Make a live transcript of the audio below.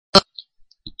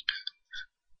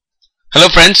Hello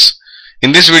friends,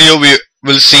 in this video we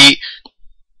will see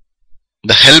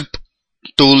the help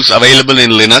tools available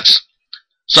in Linux.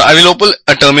 So I will open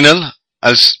a terminal.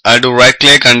 I'll do right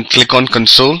click and click on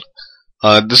console.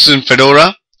 This is in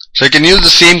Fedora. So you can use the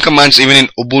same commands even in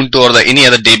Ubuntu or any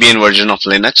other Debian version of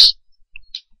Linux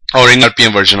or any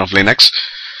RPM version of Linux.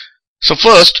 So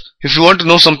first, if you want to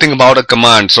know something about a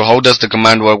command, so how does the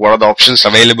command work, what are the options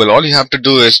available, all you have to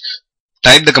do is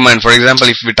type the command. For example,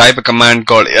 if we type a command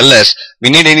called ls,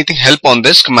 we need anything help on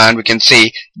this command, we can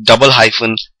say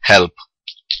 --help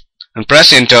and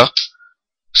press enter.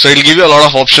 So it will give you a lot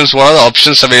of options. What are the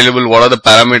options available, what are the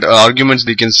parameter arguments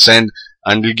they can send,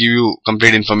 and will give you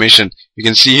complete information. You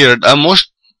can see here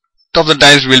most of the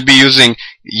times we'll be using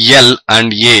L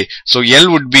and A. So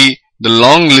L would be the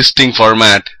long listing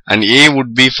format and A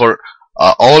would be for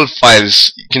all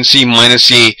files. You can see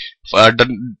 -A.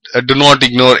 Do not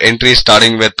ignore entries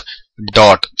starting with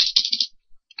dot.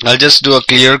 I'll just do a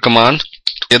clear command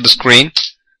to clear the screen.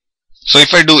 So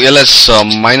if I do ls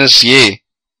 -a,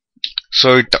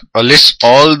 so it lists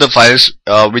all the files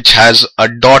which has a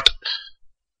dot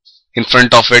in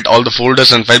front of it, all the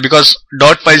folders and files, because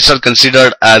dot files are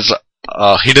considered as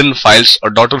hidden files, or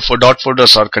dot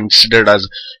folders are considered as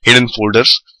hidden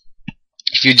folders.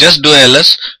 If you just do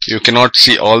ls, you cannot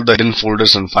see all the hidden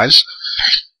folders and files.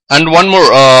 And one more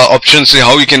option, say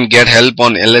how you can get help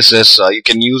on ls is you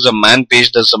can use a man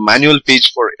page. There's a manual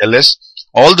page for ls.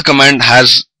 All the command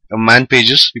has man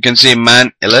pages. You can say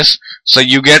man ls, so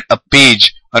you get a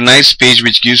page, a nice page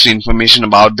which gives you information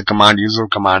about the command, user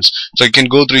commands. So you can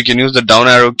go through, you can use the down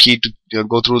arrow key to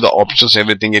go through the options,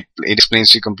 everything. It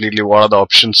explains you completely what are the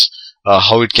options,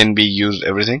 how it can be used,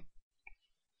 everything.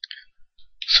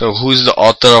 So who is the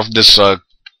author of this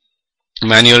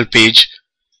manual page?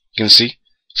 You can see.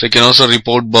 So you can also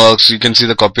report bugs, you can see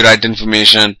the copyright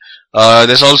information.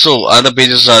 There's also other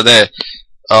pages are there.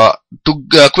 To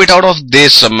quit out of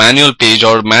this manual page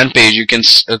or man page, you can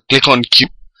click on Q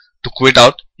to quit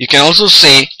out. You can also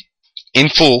say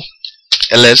info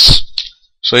ls,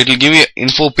 so it will give you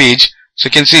info page. So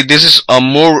you can see this is a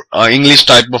more English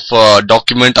type of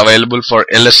document available for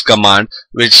ls command,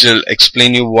 which will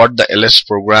explain you what the ls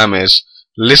program is,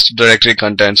 list directory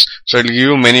contents. So it will give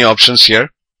you many options here.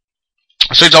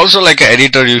 So it's also like an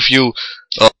editor. If you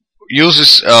use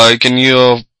this, you can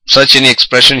search any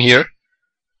expression here.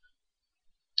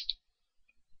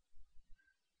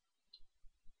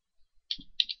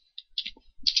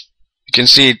 You can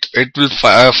see it will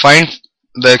find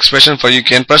the expression for you. You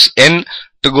can press N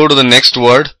to go to the next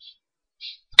word.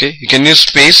 Okay, you can use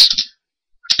space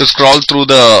to scroll through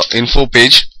the info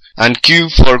page, and Q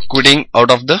for quitting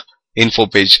out of the info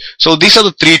page. So these are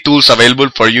the three tools available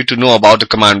for you to know about the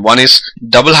command. One is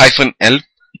 --help.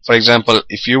 For example,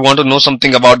 if you want to know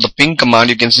something about the ping command,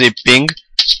 you can say ping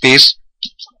space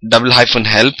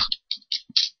 --help.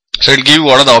 So it will give you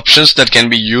what are the options that can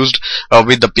be used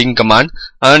with the ping command.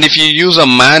 And if you use a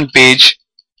man page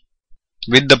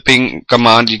with the ping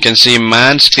command, you can say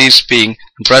man space ping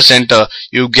and press enter.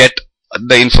 You get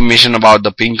the information about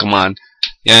the ping command,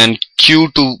 and Q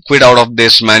to quit out of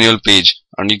this manual page.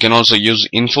 And you can also use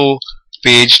info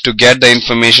page to get the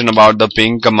information about the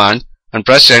ping command and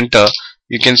press enter.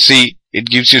 You can see it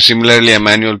gives you similarly a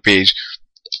manual page.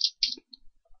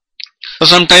 So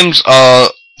sometimes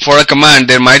for a command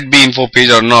there might be info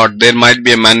page or not, there might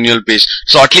be a manual page.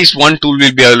 So at least one tool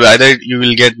will be available. Either you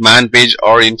will get man page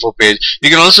or info page. You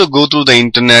can also go through the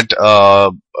internet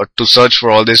to search for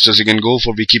all this. So you can go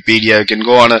for Wikipedia. You can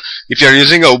go on if you are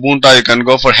using a Ubuntu, you can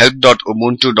go for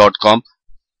help.ubuntu.com.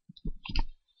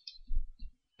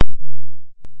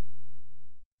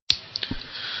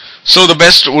 So the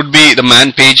best would be the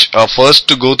man page. First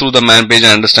to go through the man page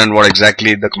and understand what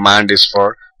exactly the command is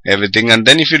for, everything, and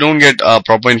then if you don't get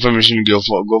proper information, go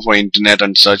for internet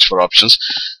and search for options.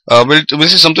 We'll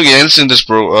see something else in this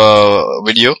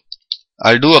video.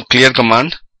 I'll do a clear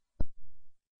command.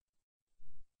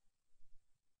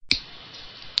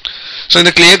 So in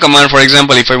the clear command, for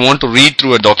example, if I want to read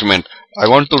through a document, I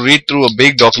want to read through a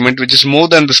big document which is more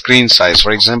than the screen size.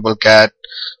 For example, cat.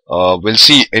 We'll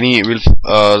see any. We'll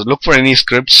look for any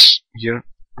scripts here.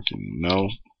 Okay, no.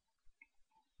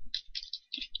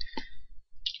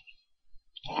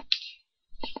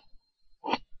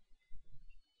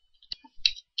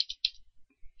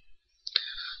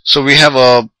 So we have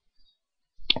a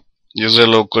user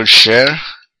local share.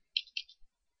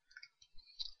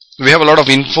 We have a lot of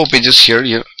info pages here.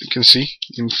 You can see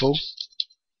info,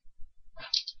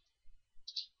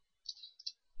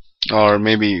 or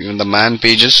maybe in the man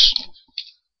pages,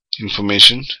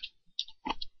 information,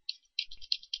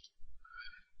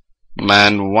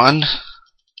 man 1,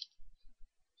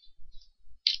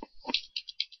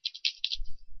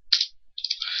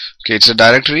 Okay, it's a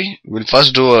directory. We'll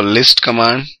first do a list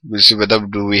command. We'll see whether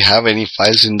do we have any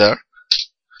files in there.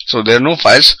 So there are no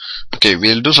files. Okay,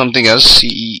 we'll do something else.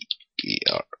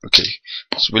 CER. Okay,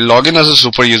 so we'll log in as a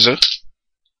super user.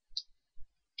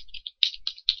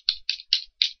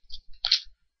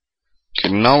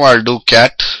 Okay, now I'll do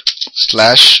cat /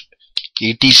 etc.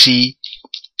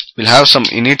 We'll have some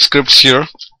init scripts here.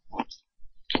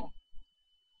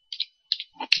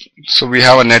 So we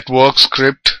have a network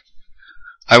script.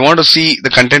 I want to see the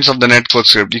contents of the network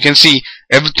script. You can see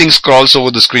everything scrolls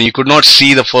over the screen. You could not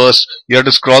see the first. You have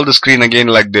to scroll the screen again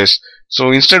like this.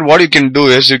 So instead what you can do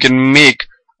is you can make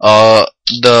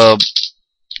the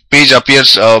page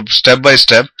appears step by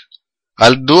step.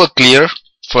 I'll do a clear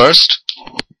first.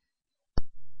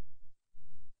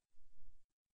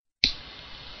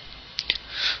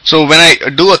 So when I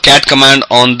do a cat command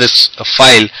on this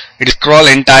file, it will scroll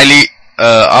entirely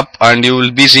up, and you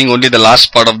will be seeing only the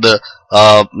last part of the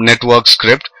network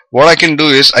script. What I can do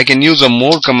is I can use a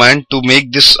more command to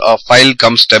make this file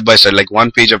come step by step, like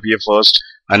one page appear first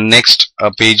and next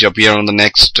page appear on the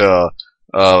next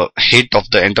hit of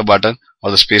the enter button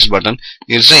or the space button.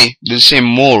 We'll say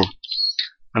more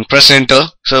and press enter.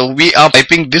 So we are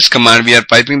piping this command. We are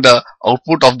piping the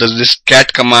output of this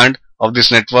cat command of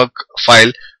this network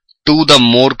file to the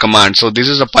more command. So this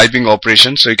is a piping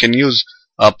operation. So you can use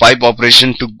a pipe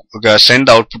operation to send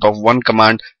the output of one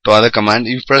command to other command.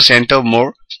 You press enter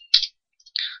more.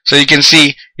 So you can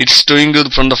see it's doing you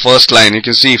from the first line. You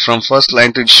can see from first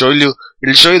line to show you, it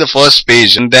will show you the first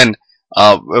page, and then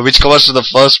which covers to the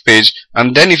first page,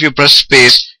 and then if you press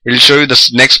space, it will show you the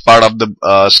next part of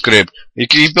the script. You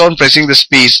keep on pressing the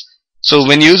space. So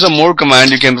when you use a more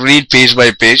command, you can read page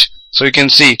by page. So you can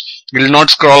see it will not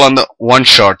scroll on the one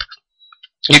shot.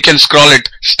 You can scroll it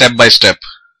step by step.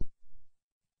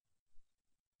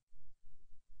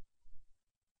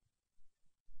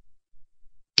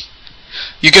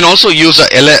 You can also use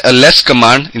a less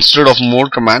command instead of more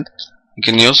command. You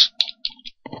can use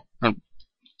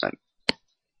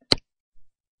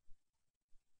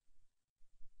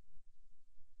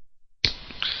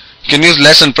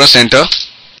less and press enter.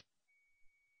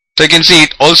 So you can see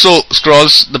it also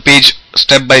scrolls the page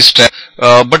step by step.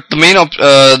 But the main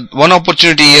one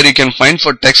opportunity here you can find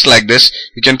for text like this,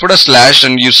 you can put a slash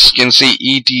and you can see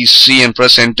etc and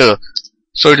press enter.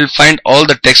 So it will find all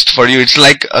the text for you. It's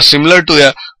like similar to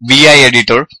a VI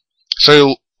editor.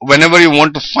 So whenever you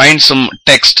want to find some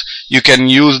text, you can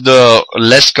use the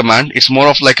less command. It's more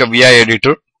of like a VI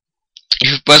editor.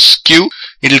 If you press Q,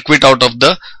 it will quit out of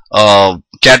the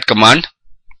cat command.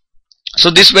 So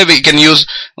this way we can use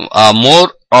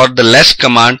more or the less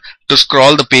command to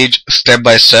scroll the page step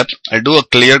by step. I'll do a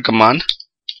clear command.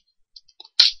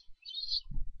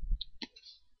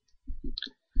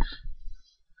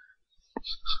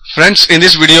 Friends, in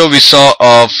this video we saw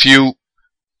a few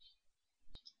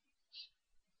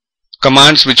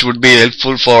commands which would be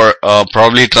helpful for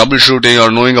probably troubleshooting or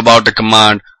knowing about a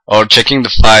command or checking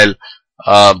the file.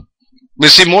 We'll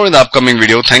see more in the upcoming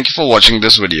video. Thank you for watching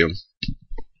this video.